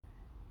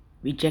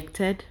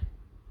rejected,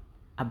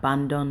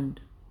 abandoned,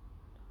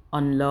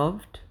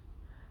 unloved,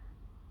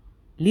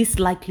 least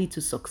likely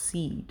to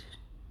succeed,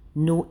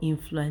 no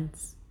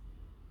influence,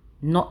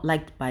 not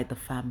liked by the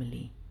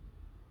family.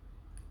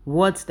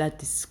 Words that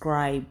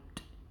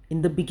described,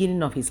 in the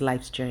beginning of his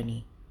life's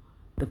journey,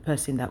 the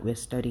person that we're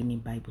studying in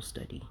Bible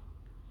study.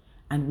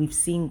 And we've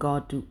seen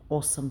God do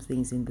awesome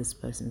things in this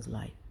person's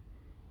life.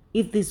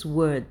 If these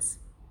words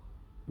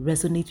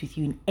resonate with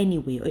you in any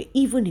way, or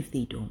even if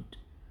they don't,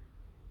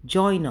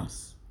 join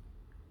us.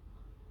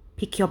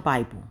 Pick your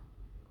Bible,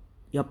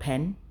 your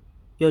pen,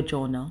 your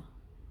journal,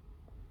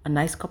 a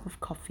nice cup of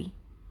coffee,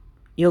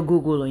 your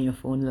Google on your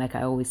phone, like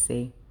I always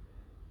say,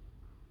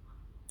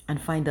 and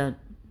find a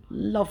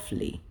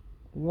lovely,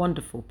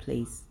 wonderful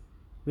place.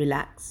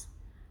 Relax,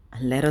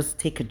 and let us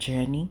take a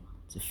journey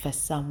to 1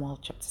 Samuel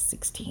chapter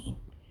 16,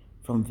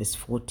 from verse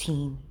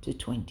 14 to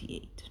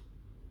 28.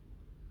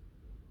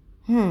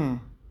 Can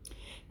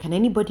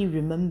anybody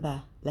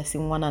remember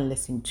lesson 1 and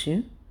lesson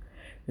 2?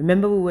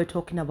 Remember we were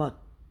talking about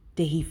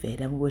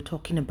David, and we were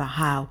talking about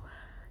how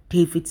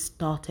David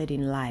started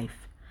in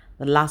life,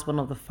 the last one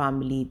of the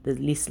family, the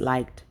least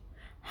liked,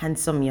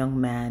 handsome young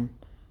man,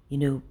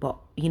 but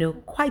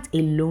quite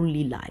a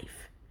lonely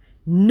life.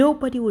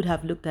 Nobody would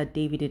have looked at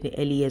David in the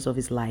early years of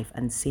his life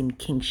and seen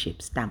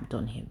kingship stamped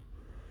on him.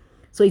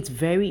 So it's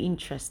very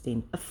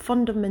interesting. A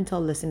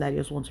fundamental lesson that I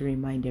just want to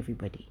remind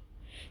everybody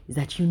is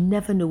that you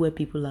never know where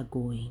people are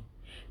going.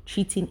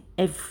 Treating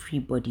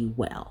everybody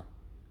well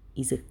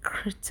is a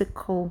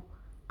critical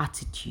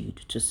attitude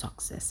to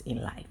success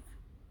in life.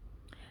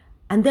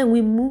 And then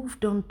we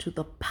moved on to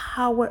the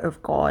power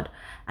of God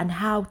and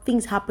how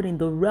things happen in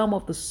the realm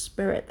of the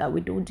spirit that we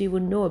don't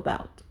even know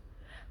about.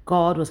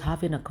 God was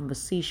having a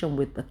conversation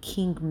with the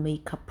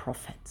kingmaker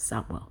prophet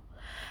Samuel,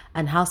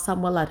 and how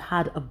Samuel had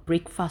had a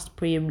breakfast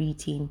prayer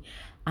meeting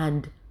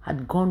and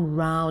had gone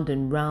round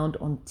and round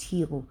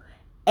until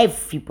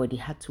everybody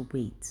had to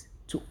wait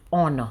to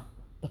honor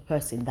the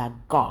person that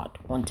God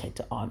wanted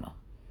to honor.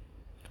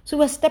 So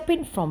we're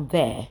stepping from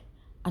there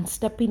and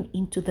stepping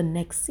into the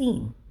next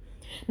scene.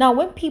 Now,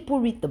 when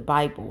people read the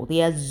Bible, they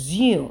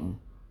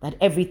assume that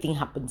everything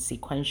happens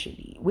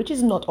sequentially, which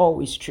is not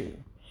always true.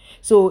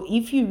 So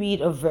if you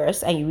read a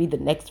verse and you read the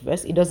next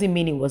verse, it doesn't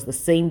mean it was the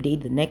same day,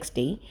 the next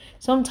day.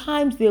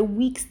 Sometimes there are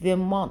weeks, there are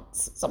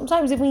months,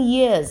 sometimes even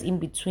years in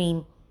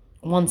between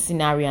one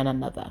scenario and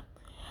another.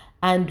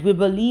 And we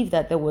believe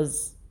that there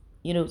was,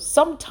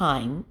 some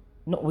time,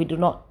 we do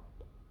not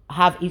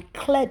have a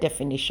clear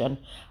definition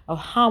of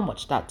how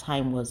much that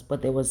time was,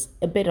 but there was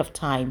a bit of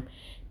time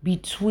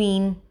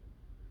between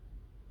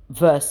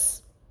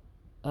verse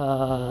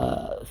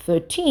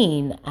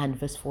 13 and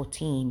verse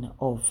 14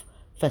 of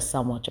 1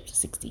 Samuel chapter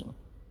 16.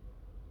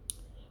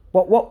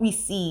 But what we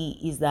see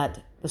is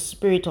that the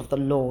Spirit of the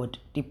Lord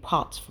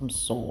departs from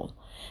Saul.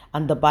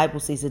 And the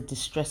Bible says a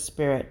distressed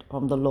spirit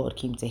from the Lord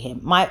came to him.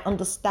 My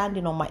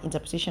understanding or my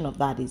interpretation of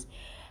that is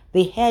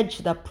the hedge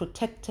that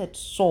protected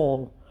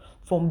Saul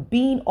from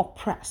being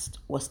oppressed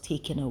was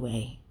taken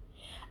away.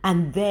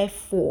 And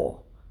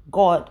therefore,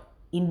 God,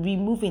 in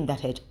removing that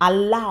hedge,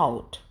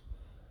 allowed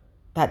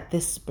that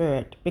this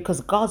spirit,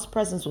 because God's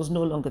presence was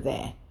no longer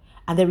there,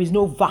 and there is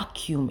no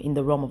vacuum in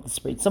the realm of the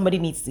spirit. Somebody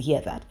needs to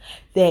hear that.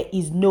 There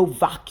is no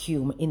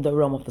vacuum in the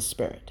realm of the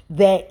spirit.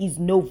 There is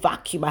no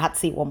vacuum. I had to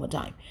say it one more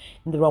time.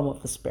 In the realm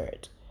of the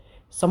spirit.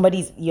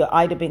 You're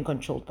either being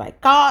controlled by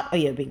God or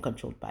you're being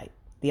controlled by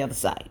the other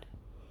side.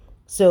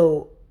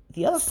 So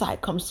the other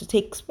side comes to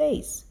take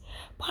space.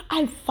 But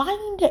I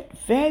find it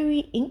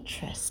very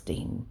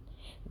interesting,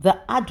 the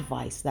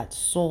advice that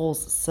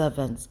Saul's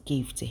servants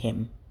gave to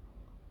him.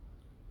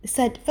 They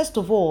said, first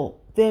of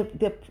all,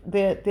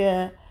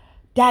 their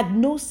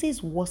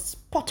diagnosis was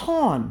spot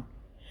on.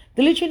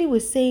 They literally were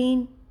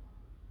saying,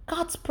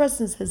 God's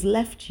presence has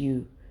left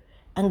you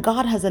and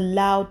God has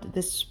allowed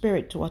the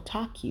spirit to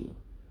attack you.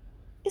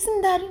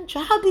 Isn't that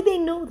interesting? How did they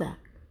know that?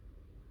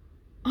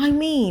 I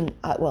mean,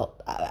 I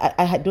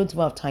don't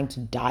even have time to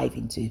dive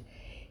into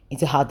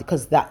how,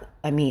 because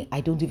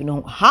I don't even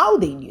know how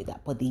they knew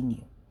that, but they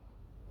knew.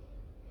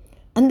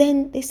 And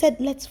then they said,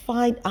 let's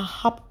find a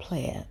harp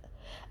player,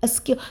 a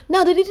skill.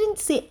 Now, they didn't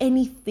say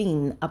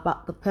anything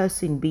about the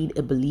person being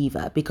a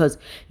believer because,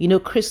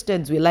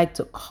 Christians, we like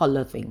to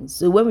color things.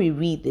 So when we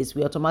read this,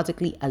 we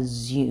automatically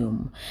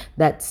assume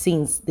that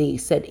since they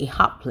said a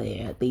harp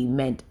player, they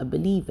meant a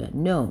believer.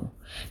 No,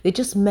 they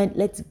just meant,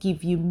 let's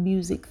give you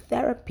music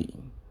therapy.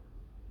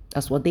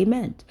 That's what they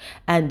meant.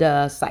 And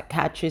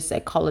psychiatrists,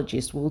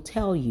 psychologists will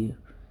tell you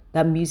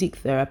that music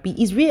therapy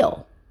is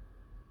real.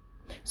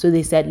 So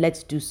they said,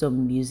 let's do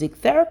some music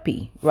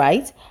therapy,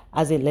 right?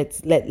 As in,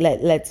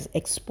 let's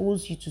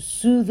expose you to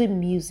soothing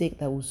music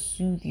that will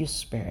soothe your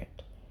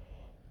spirit.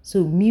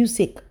 So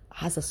music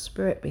has a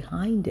spirit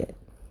behind it.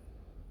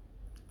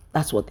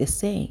 That's what they're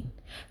saying.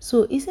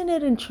 So isn't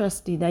it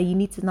interesting that you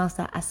need to now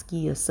start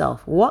asking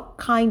yourself, what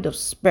kind of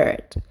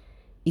spirit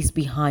is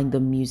behind the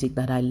music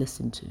that I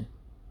listen to?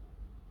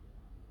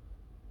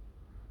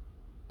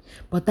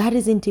 But that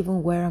isn't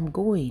even where I'm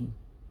going.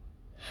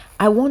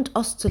 I want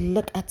us to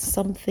look at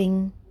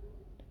something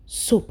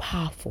so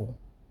powerful.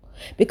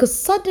 Because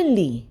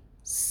suddenly,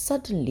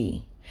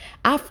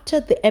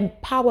 after the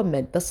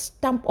empowerment, the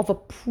stamp of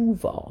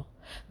approval,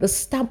 the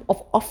stamp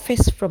of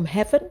office from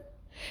heaven,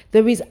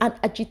 there is an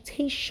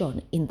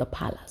agitation in the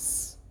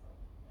palace.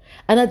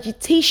 An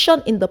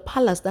agitation in the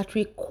palace that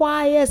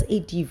requires a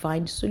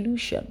divine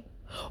solution,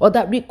 or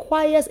that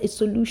requires a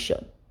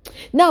solution.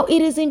 Now,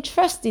 it is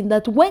interesting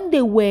that when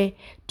they were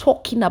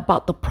talking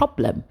about the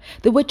problem,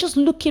 they were just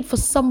looking for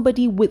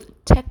somebody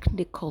with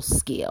technical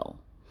skill.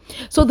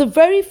 So the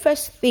very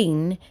first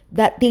thing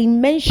that they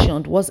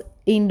mentioned was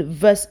in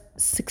verse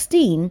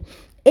 16,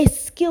 a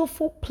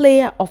skillful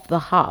player of the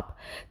harp.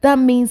 That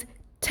means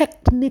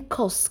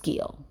technical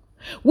skill,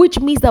 which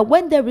means that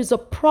when there is a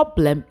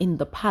problem in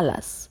the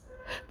palace,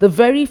 the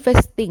very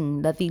first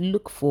thing that they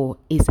look for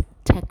is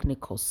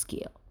technical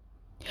skill.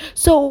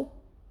 So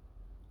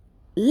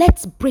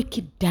let's break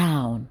it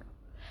down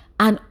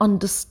and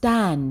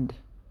understand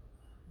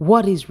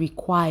what is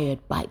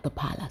required by the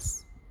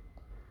palace.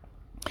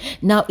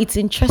 Now, it's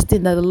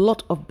interesting that a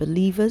lot of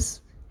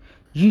believers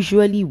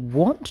usually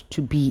want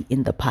to be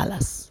in the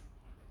palace.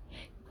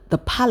 The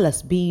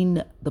palace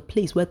being the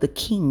place where the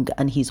king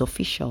and his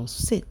officials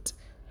sit,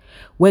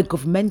 where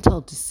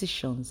governmental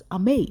decisions are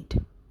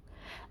made,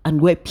 and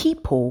where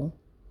people,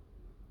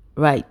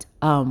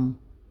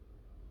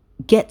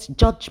 get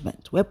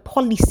judgment, where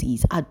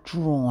policies are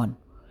drawn,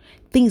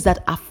 things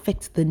that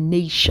affect the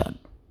nation.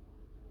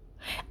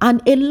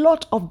 And a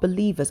lot of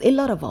believers, a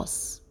lot of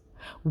us,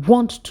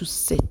 want to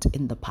sit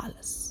in the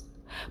palace.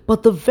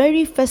 But the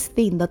very first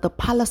thing that the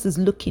palace is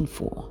looking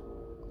for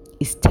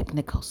is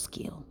technical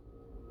skill.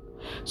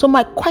 So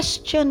my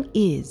question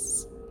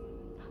is,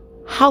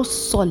 how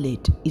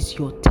solid is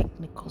your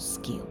technical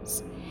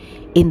skills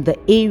in the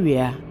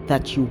area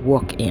that you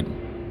work in?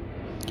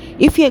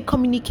 If you're a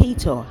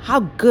communicator,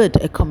 how good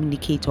a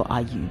communicator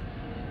are you?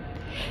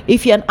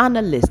 If you're an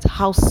analyst,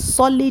 how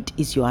solid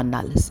is your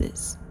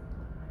analysis?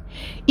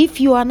 If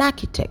you're an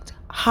architect,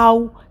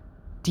 how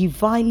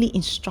divinely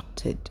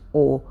instructed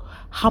or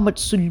how much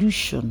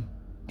solution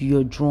do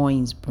your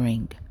drawings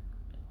bring?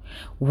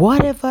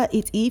 Whatever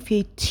it is, if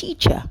you're a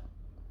teacher,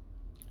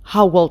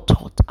 how well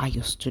taught are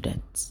your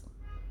students?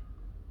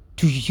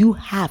 Do you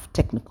have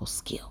technical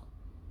skill?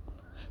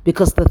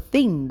 Because the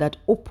thing that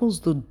opens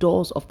the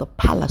doors of the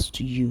palace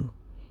to you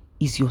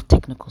is your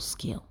technical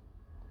skill.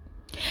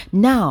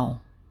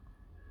 Now,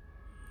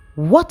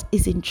 what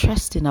is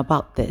interesting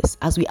about this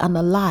as we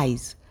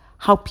analyze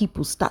how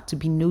people start to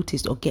be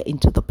noticed or get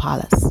into the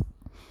palace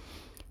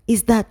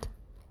is that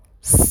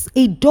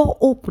a door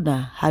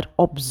opener had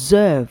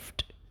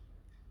observed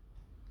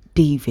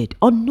David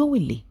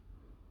unknowingly,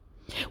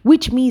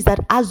 which means that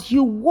as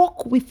you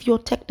walk with your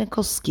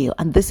technical skill,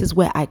 and this is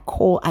where I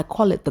call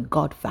it the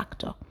God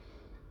factor.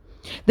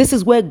 This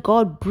is where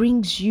God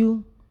brings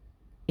you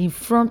in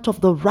front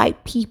of the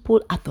right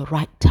people at the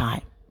right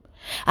time.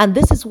 And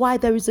this is why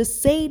there is a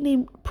saying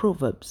in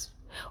Proverbs,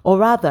 or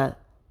rather,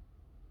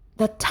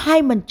 that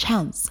time and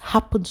chance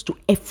happens to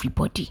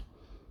everybody.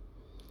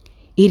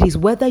 It is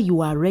whether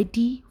you are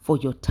ready for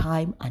your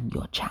time and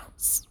your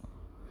chance.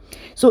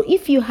 So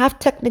if you have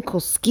technical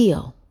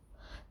skill,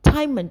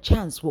 time and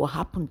chance will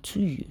happen to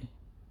you.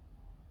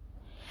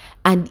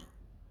 And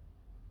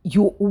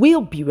you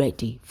will be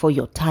ready for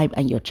your time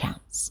and your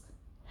chance.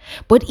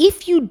 But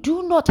if you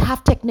do not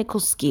have technical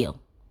skill,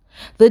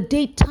 the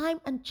day time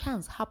and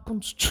chance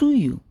happens to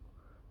you,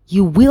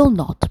 you will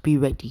not be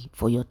ready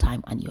for your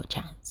time and your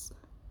chance.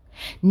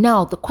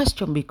 Now, the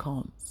question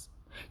becomes,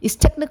 is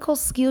technical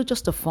skill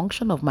just a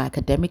function of my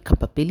academic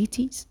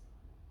capabilities?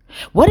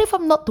 What if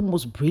I'm not the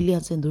most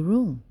brilliant in the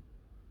room?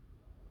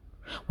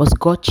 Was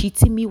God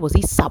cheating me? Was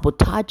he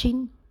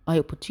sabotaging my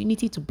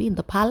opportunity to be in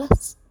the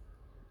palace?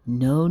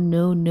 No.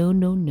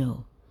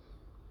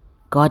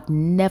 God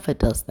never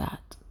does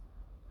that.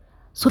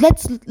 So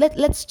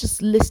let's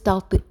just list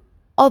out the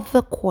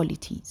other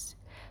qualities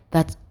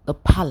that the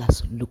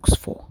palace looks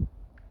for.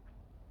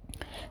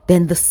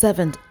 Then the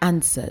servant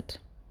answered.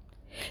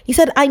 He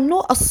said, I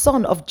know a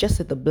son of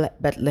Jesse the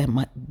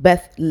Bethlehemite,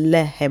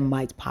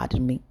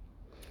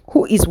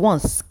 who is one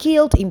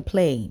skilled in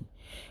playing,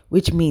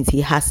 which means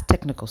he has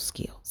technical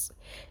skills,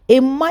 a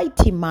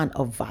mighty man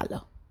of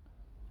valor,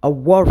 a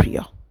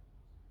warrior,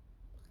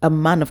 a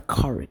man of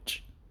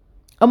courage,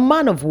 a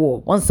man of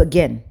war, once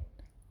again,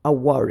 a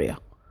warrior.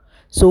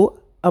 So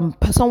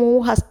someone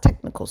who has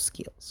technical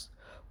skills,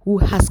 who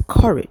has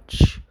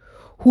courage,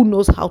 who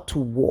knows how to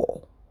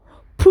war,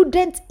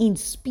 prudent in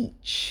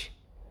speech,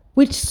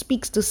 which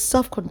speaks to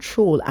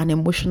self-control and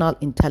emotional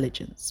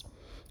intelligence,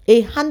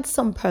 a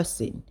handsome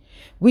person,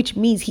 which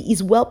means he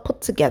is well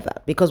put together,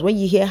 because when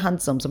you hear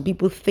handsome, some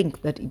people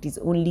think that it is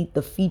only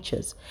the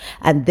features,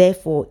 and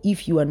therefore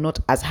if you are not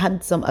as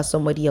handsome as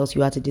somebody else,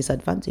 you are at a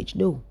disadvantage.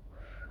 No,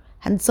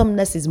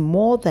 handsomeness is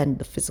more than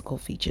the physical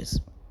features.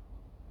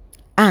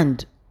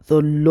 And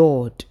the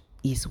Lord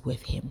is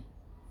with him.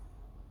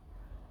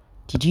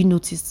 Did you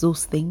notice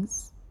those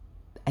things?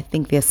 I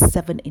think there's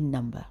 7 in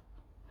number.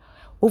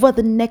 Over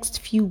the next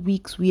few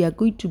weeks, we are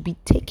going to be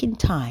taking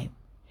time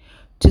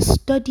to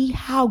study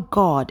how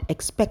God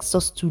expects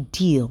us to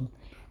deal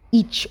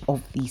each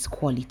of these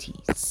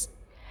qualities.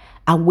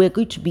 And we're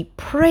going to be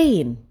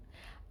praying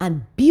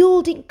and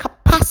building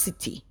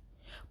capacity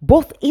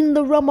both in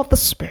the realm of the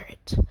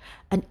spirit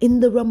and in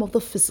the realm of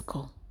the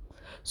physical,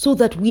 so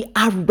that we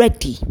are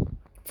ready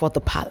for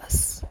the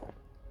palace.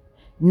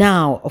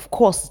 Now, of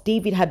course,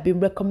 David had been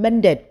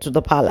recommended to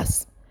the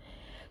palace.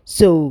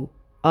 So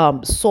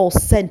Saul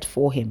sent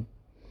for him.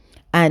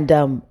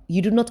 And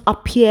you do not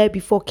appear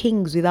before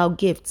kings without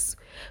gifts.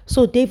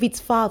 So David's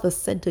father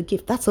sent a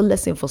gift. That's a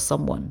lesson for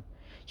someone.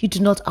 You do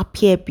not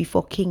appear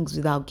before kings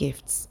without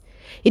gifts.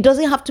 It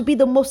doesn't have to be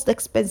the most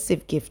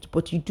expensive gift,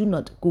 but you do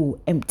not go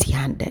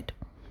empty-handed.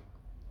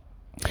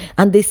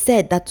 And they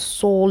said that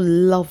Saul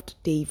loved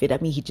David. I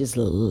mean, he just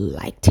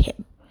liked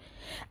him.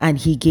 And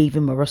he gave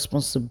him a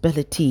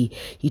responsibility.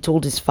 He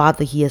told his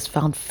father he has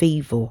found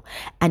favor.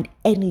 And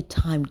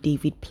anytime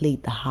David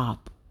played the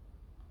harp,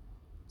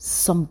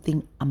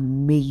 something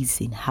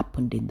amazing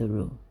happened in the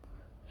room.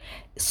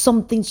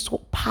 Something so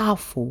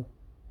powerful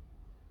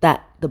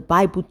that the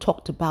Bible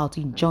talked about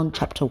in John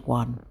chapter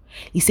 1.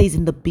 He says,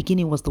 in the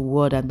beginning was the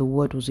Word, and the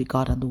Word was with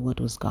God, and the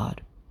Word was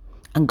God.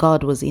 And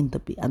God was and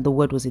the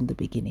Word was in the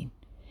beginning.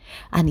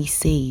 And he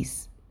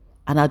says,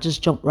 and I'll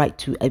just jump right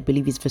to, I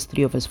believe it's verse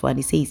 3 or verse 4. And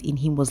he says, in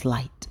him was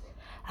light.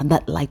 And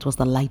that light was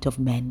the light of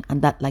men.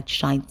 And that light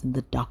shines in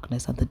the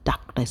darkness. And the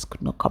darkness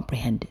could not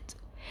comprehend it.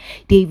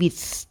 David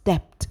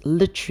stepped,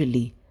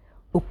 literally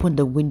opened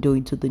a window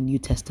into the New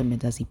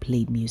Testament as he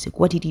played music.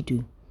 What did he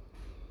do?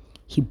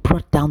 He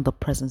brought down the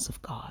presence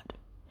of God.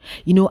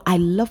 You know, I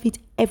love it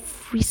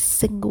every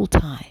single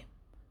time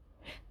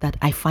that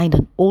I find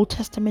an Old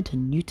Testament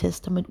and New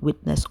Testament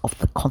witness of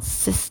the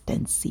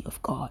consistency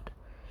of God.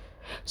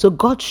 So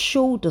God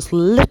showed us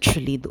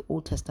literally the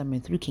Old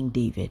Testament through King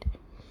David.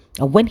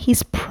 And when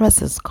his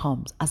presence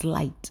comes as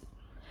light,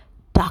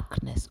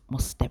 darkness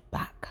must step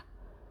back.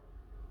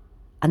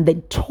 And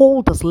then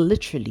told us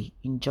literally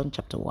in John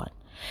chapter 1.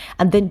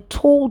 And then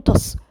told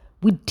us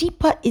with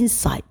deeper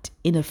insight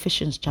in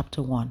Ephesians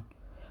chapter 1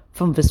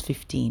 from verse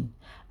 15.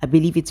 I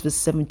believe it's verse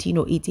 17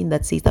 or 18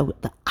 that says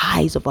that the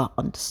eyes of our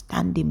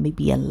understanding may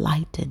be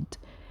enlightened.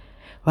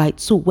 Right?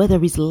 So where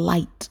there is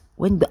light,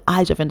 when the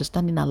eyes of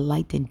understanding are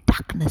lightened,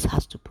 darkness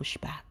has to push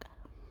back.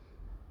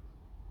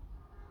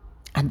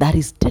 And that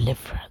is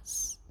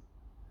deliverance.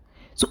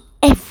 So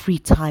every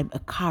time a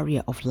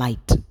carrier of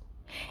light,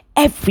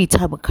 every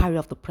time a carrier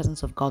of the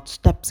presence of God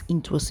steps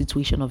into a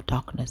situation of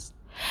darkness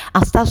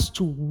and starts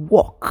to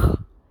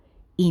walk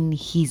in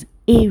his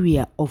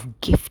area of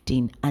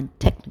gifting and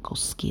technical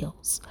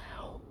skills,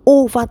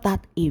 over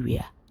that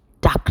area,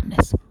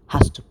 darkness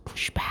has to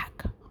push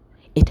back.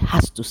 It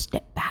has to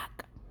step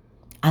back.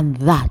 And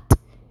that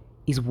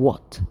is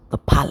what the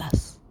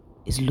palace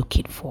is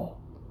looking for.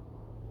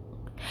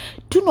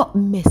 Do not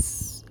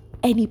miss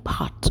any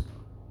part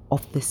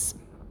of this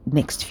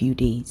next few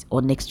days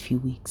or next few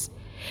weeks,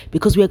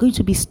 because we are going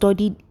to be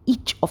studying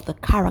each of the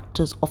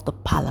characters of the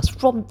palace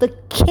from the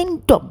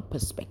kingdom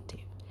perspective.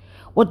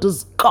 What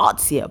does God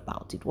say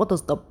about it? What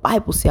does the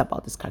Bible say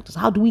about these characters?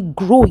 How do we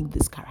grow in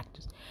these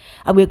characters?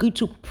 And we're going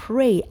to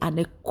pray and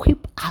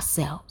equip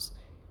ourselves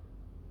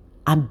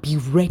and be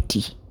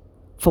ready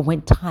for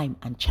when time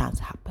and chance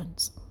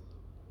happens.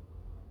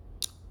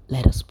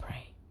 Let us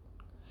pray.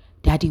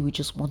 Daddy, we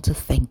just want to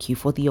thank you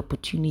for the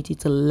opportunity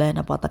to learn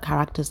about the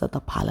characters that the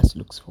palace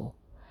looks for.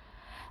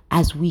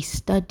 As we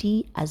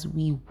study, as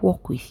we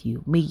walk with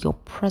you, may your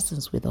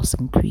presence with us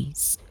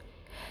increase.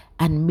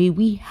 And may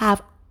we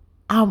have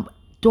our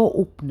door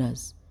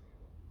openers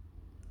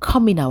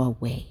coming our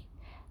way.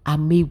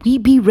 And may we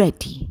be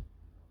ready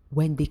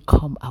when they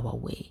come our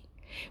way.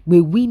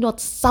 May we not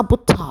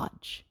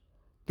sabotage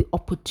the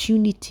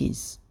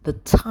opportunities, the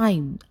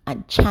time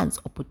and chance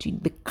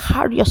opportunity, the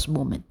curious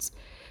moments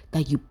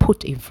that you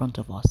put in front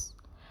of us.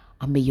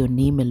 And may your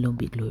name alone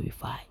be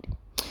glorified.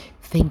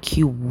 Thank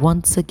you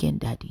once again,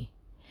 Daddy.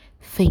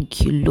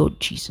 Thank you, Lord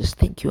Jesus.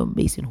 Thank you,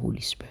 amazing Holy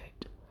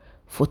Spirit,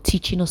 for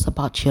teaching us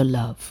about your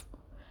love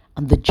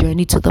and the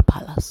journey to the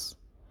palace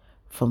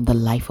from the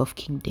life of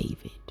King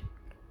David.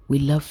 We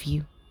love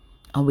you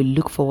and we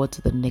look forward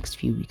to the next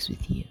few weeks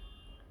with you.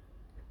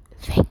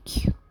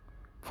 Thank you,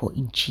 for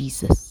in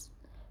Jesus'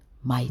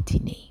 mighty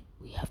name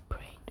we have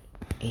prayed.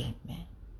 Amen.